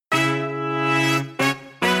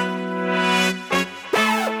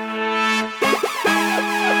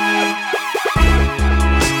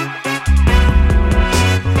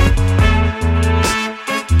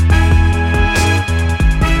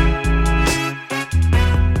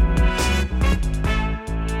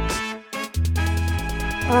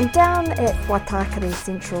I'm down at Waitakere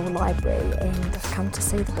Central Library and I've come to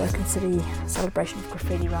see the Broken City Celebration of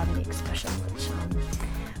Graffiti Writing exhibition, which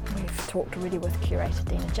we've talked already with curator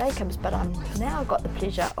Dina Jacobs, but I'm now got the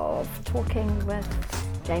pleasure of talking with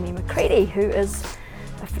Jamie McCready, who is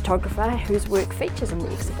a photographer whose work features in the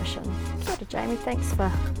exhibition. Kia ora, Jamie, thanks for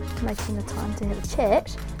making the time to have a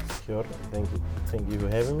chat. Kia ora, thank you for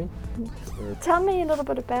having me. Tell me a little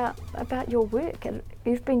bit about your work.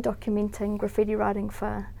 You've been documenting graffiti writing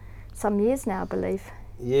for some years now, I believe.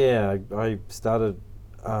 Yeah, I started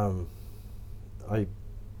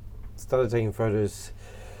taking photos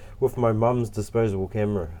with my mum's disposable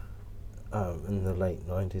camera in the late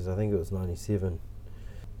 90s. I think it was 97.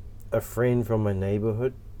 A friend from my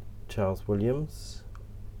neighbourhood, Charles Williams,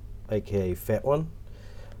 aka Fat One,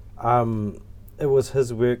 it was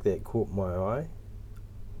his work that caught my eye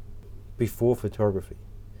before photography.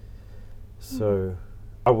 So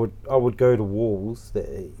I would go to walls that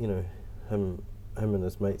him and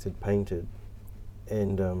his mates had painted,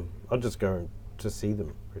 and I'd just go to see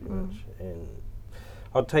them pretty much, and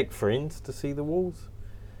I'd take friends to see the walls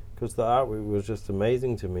because the artwork was just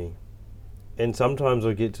amazing to me. And sometimes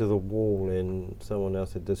I'd get to the wall and someone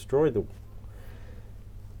else had destroyed the wall,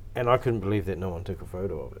 and I couldn't believe that no one took a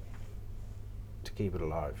photo of it to keep it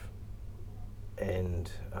alive.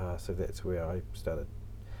 And so that's where I started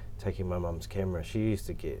taking my mum's camera. She used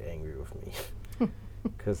to get angry with me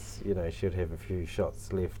because she'd have a few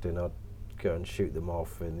shots left and I'd go and shoot them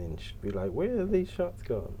off, and then she'd be like, "Where are these shots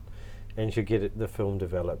gone?" And she'd get the film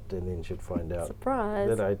developed, and then she'd find out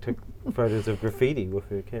that I took photos of graffiti with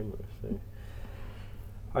her camera. So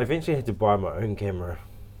I eventually had to buy my own camera.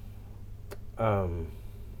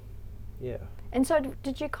 Yeah. And so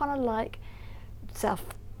did you kind of like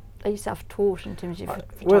are you self-taught in terms of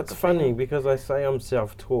photography? Well, it's funny because I say I'm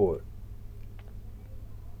self-taught,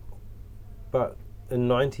 but in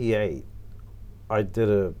 '98 I did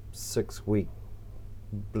a 6-week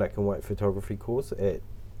black and white photography course at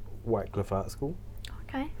Whitecliff Art School.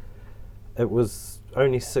 Okay. It was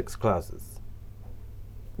only 6 classes,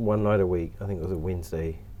 one night a week. I think it was a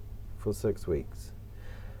Wednesday for 6 weeks.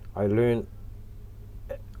 I learned,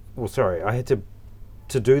 I had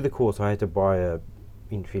to do the course, I had to buy a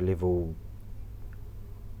entry-level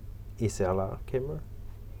SLR camera,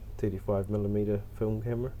 35mm film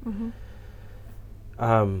camera.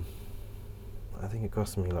 I think it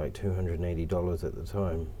cost me like $280 at the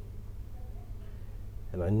time,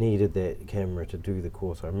 and I needed that camera to do the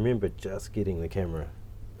course. I remember just getting the camera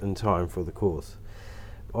in time for the course.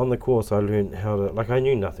 On the course I learned how to, I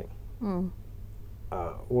knew nothing.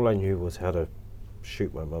 All I knew was how to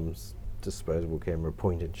shoot my mum's disposable camera,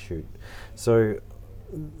 point and shoot. So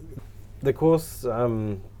the course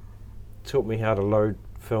taught me how to load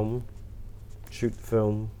film, shoot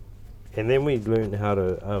film, and then we learned how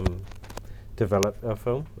to develop our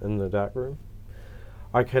film in the darkroom.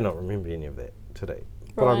 I cannot remember any of that today,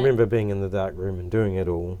 but I remember being in the darkroom and doing it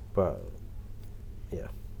all. But yeah.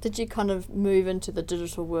 Did you kind of move into the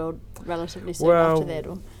digital world relatively soon after that?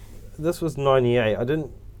 Or? This was '98. I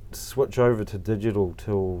didn't switch over to digital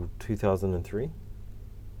till 2003.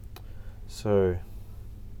 So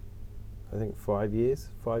I think 5 years.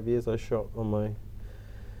 5 years I shot on my.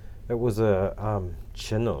 It was a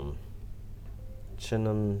Chinon.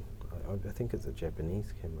 I think it's a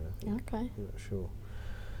Japanese camera. Okay. I'm not sure.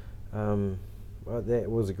 But that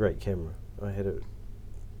was a great camera. I had it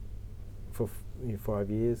for 5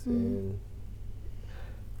 years, and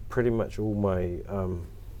pretty much all my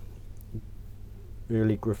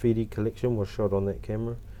early graffiti collection was shot on that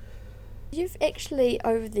camera. You've actually,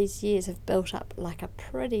 over these years, have built up like a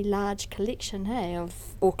pretty large collection, hey,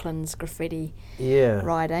 of Auckland's graffiti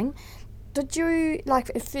writing. Did you,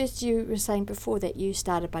 at first you were saying before that you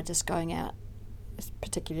started by just going out,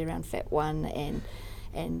 particularly around Fat One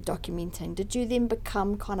and documenting. Did you then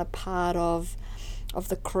become kind of part of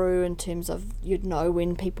the crew in terms of you'd know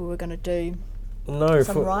when people were going to do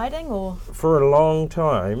some writing? Or for a long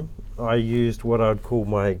time I used what I'd call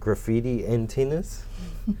my graffiti antennas.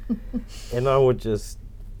 And I would just,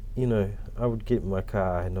 I would get in my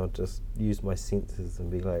car and I'd just use my senses and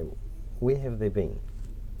be like, where have they been?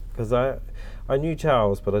 Because I knew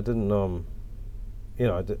Charles, but I didn't know him.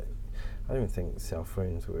 I don't even think cell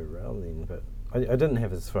phones were around then, but I didn't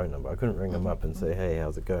have his phone number. I couldn't ring him up and say, "Hey,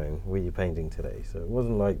 how's it going? Where are you painting today?" So it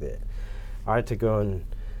wasn't like that. I had to go and,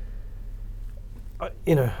 a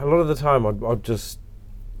lot of the time I'd just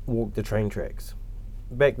walk the train tracks.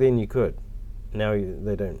 Back then you could. Now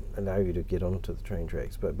they don't allow you to get onto the train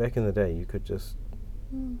tracks, but back in the day you could just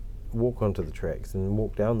walk onto the tracks and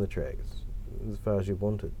walk down the tracks as far as you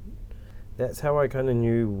wanted. That's how I kind of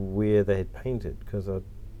knew where they had painted, because I'd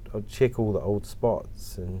I'd check all the old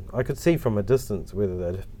spots, and I could see from a distance whether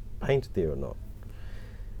they'd painted there or not.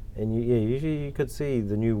 And usually you could see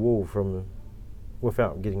the new wall from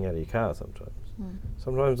without getting out of your car sometimes.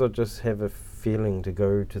 Sometimes I'd just have a feeling to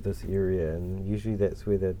go to this area, and usually that's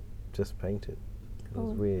where they'd just painted. It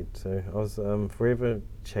was weird. So I was forever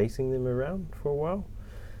chasing them around for a while,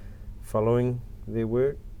 following their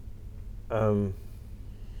work. Because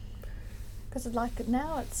like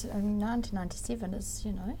now it's 1997 is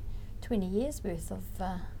 20 years worth of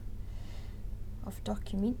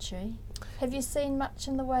documentary. Have you seen much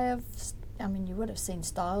in the way of? You would have seen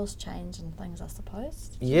styles change and things, I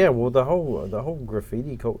suppose. Yeah, well, the whole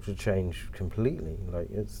graffiti culture changed completely. Like,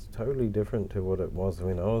 it's totally different to what it was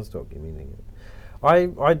when I was documenting it.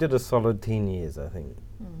 I did a solid 10 years, I think.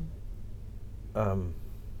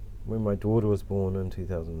 When my daughter was born in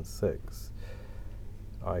 2006,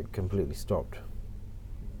 I completely stopped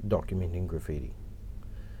documenting graffiti.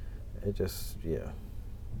 It just,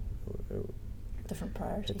 different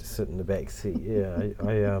priorities. Had to sit in the back seat.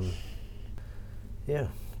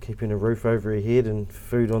 Keeping a roof over her head and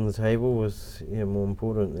food on the table was more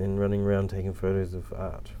important than running around taking photos of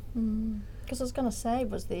art. Because I was going to say,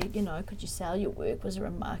 was there, could you sell your work? Was there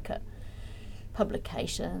a market,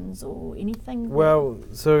 publications or anything? Well,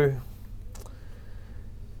 so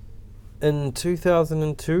in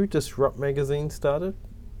 2002, Disrupt magazine started.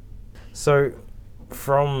 So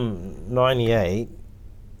from 98,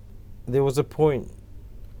 there was a point,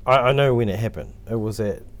 I know when it happened. It was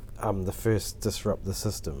at the first Disrupt the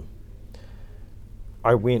System.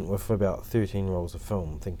 I went with about 13 rolls of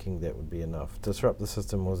film, thinking that would be enough. Disrupt the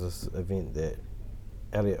System was this event that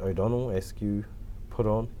Elliot O'Donnell, Askew, put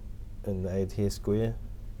on in the Aotea Square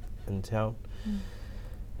in town.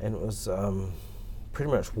 And it was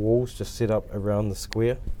pretty much walls just set up around the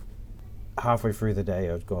square. Halfway through the day,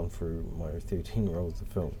 I'd gone through my 13 rolls of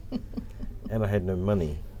film. And I had no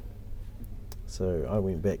money. So I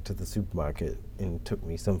went back to the supermarket and took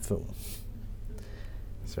me some film.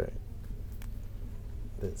 So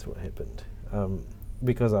that's what happened.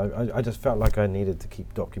 Because I just felt like I needed to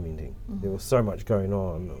keep documenting. There was so much going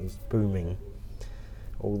on. It was booming.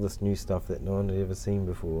 All this new stuff that no one had ever seen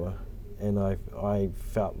before. And I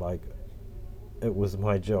felt like it was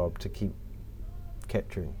my job to keep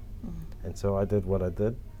capturing. And so I did what I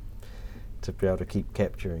did to be able to keep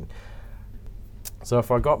capturing. So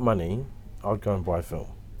if I got money, I'd go and buy film.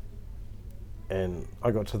 And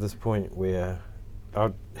I got to this point where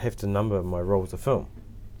I'd have to number my rolls of film.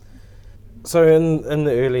 So in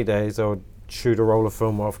the early days, I would shoot a roll of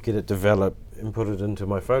film off, get it developed, and put it into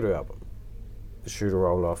my photo album. Shoot a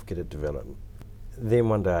roll off, get it developed. Then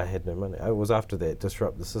one day I had no money. It was after that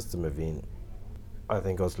Disrupt the System event. I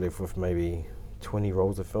think I was left with maybe 20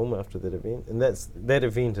 rolls of film after that event. And that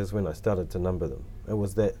event is when I started to number them. It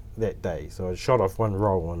was that day. So I shot off one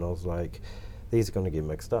roll and I was like, these are going to get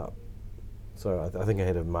mixed up. So I think I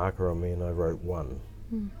had a marker on me and I wrote 1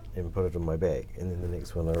 and put it in my bag. And then the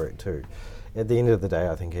next one I wrote 2. At the end of the day,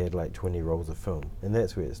 I think I had like 20 rolls of film. And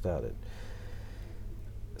that's where it started.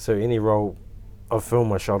 So any roll of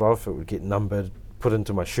film I shot off, it would get numbered, put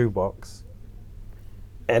into my shoebox.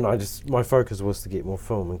 And my focus was to get more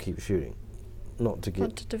film and keep shooting. Not to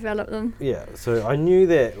develop them. Yeah, so I knew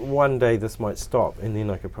that one day this might stop and then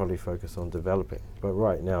I could probably focus on developing. But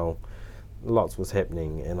right now, lots was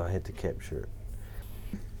happening and I had to capture it.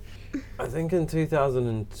 I think in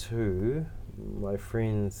 2002, my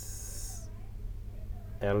friends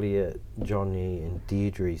Elliot, Johnny and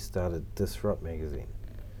Deirdre started Disrupt magazine.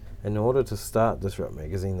 In order to start Disrupt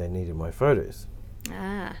magazine, they needed my photos.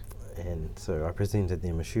 And so I presented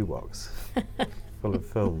them a shoebox full of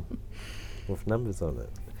film with numbers on it.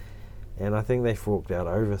 And I think they forked out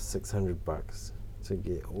over $600 to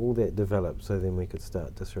get all that developed so then we could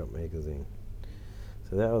start Disrupt magazine.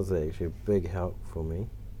 So that was actually a big help for me.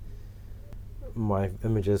 My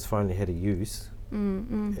images finally had a use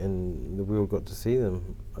and the world got to see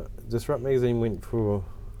them. Disrupt magazine went for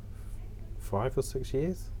 5 or 6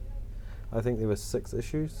 years. I think there were 6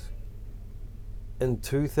 issues. In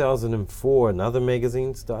 2004, another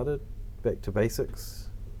magazine started, Back to Basics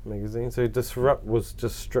magazine. So Disrupt was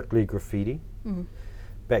just strictly graffiti.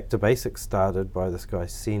 Back to Basics started by this guy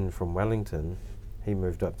Sen from Wellington. He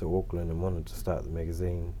moved up to Auckland and wanted to start the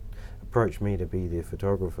magazine. Approached me to be their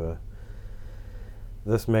photographer.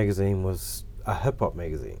 This magazine was a hip hop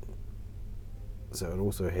magazine. So it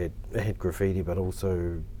also had graffiti, but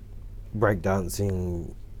also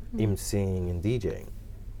breakdancing, MCing and DJing.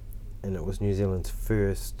 And it was New Zealand's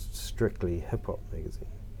first strictly hip-hop magazine.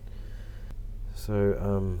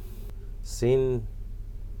 So Sen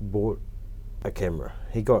bought a camera.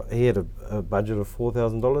 He had a budget of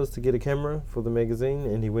 $4,000 to get a camera for the magazine,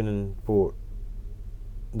 and he went and bought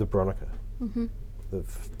the Bronica,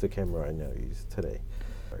 the camera I now use today.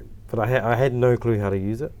 But I had no clue how to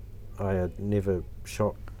use it. I had never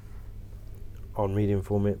shot on medium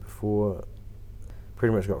format before.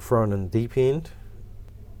 Pretty much got thrown in the deep end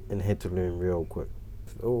and had to learn real quick.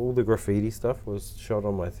 All the graffiti stuff was shot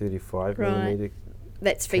on my 35mm.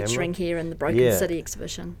 That's featuring camera. Here in the Broken City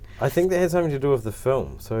exhibition. I think that had something to do with the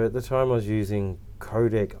film. So at the time I was using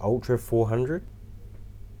Kodak Ultra 400.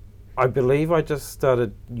 I believe I just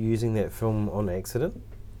started using that film on accident.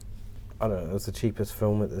 I don't know, it was the cheapest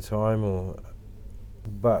film at the time,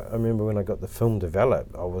 but I remember when I got the film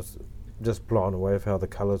developed, I was just blown away with how the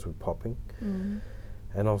colours were popping. And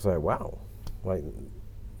I was like, wow, like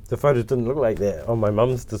the photos didn't look like that on my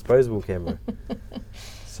mum's disposable camera.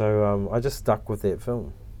 So I just stuck with that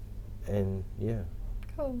film, and yeah.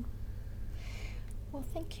 Cool. Well,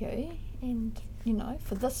 thank you, and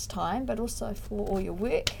for this time, but also for all your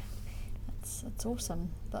work. It's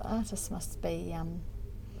awesome. The artists must be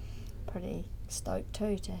pretty stoked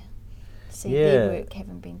too to see their work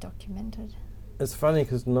having been documented. It's funny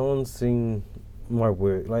because no one's seen my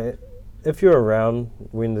work. Like, if you're around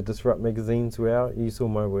when the Disrupt magazines were out, you saw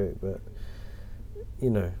my work, but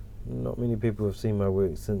not many people have seen my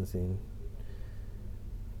work since then.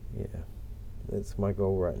 Yeah, that's my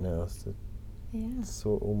goal right now, is to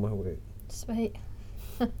sort all my work. Sweet.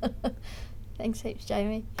 Thanks heaps,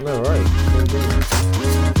 Jamie. No worries.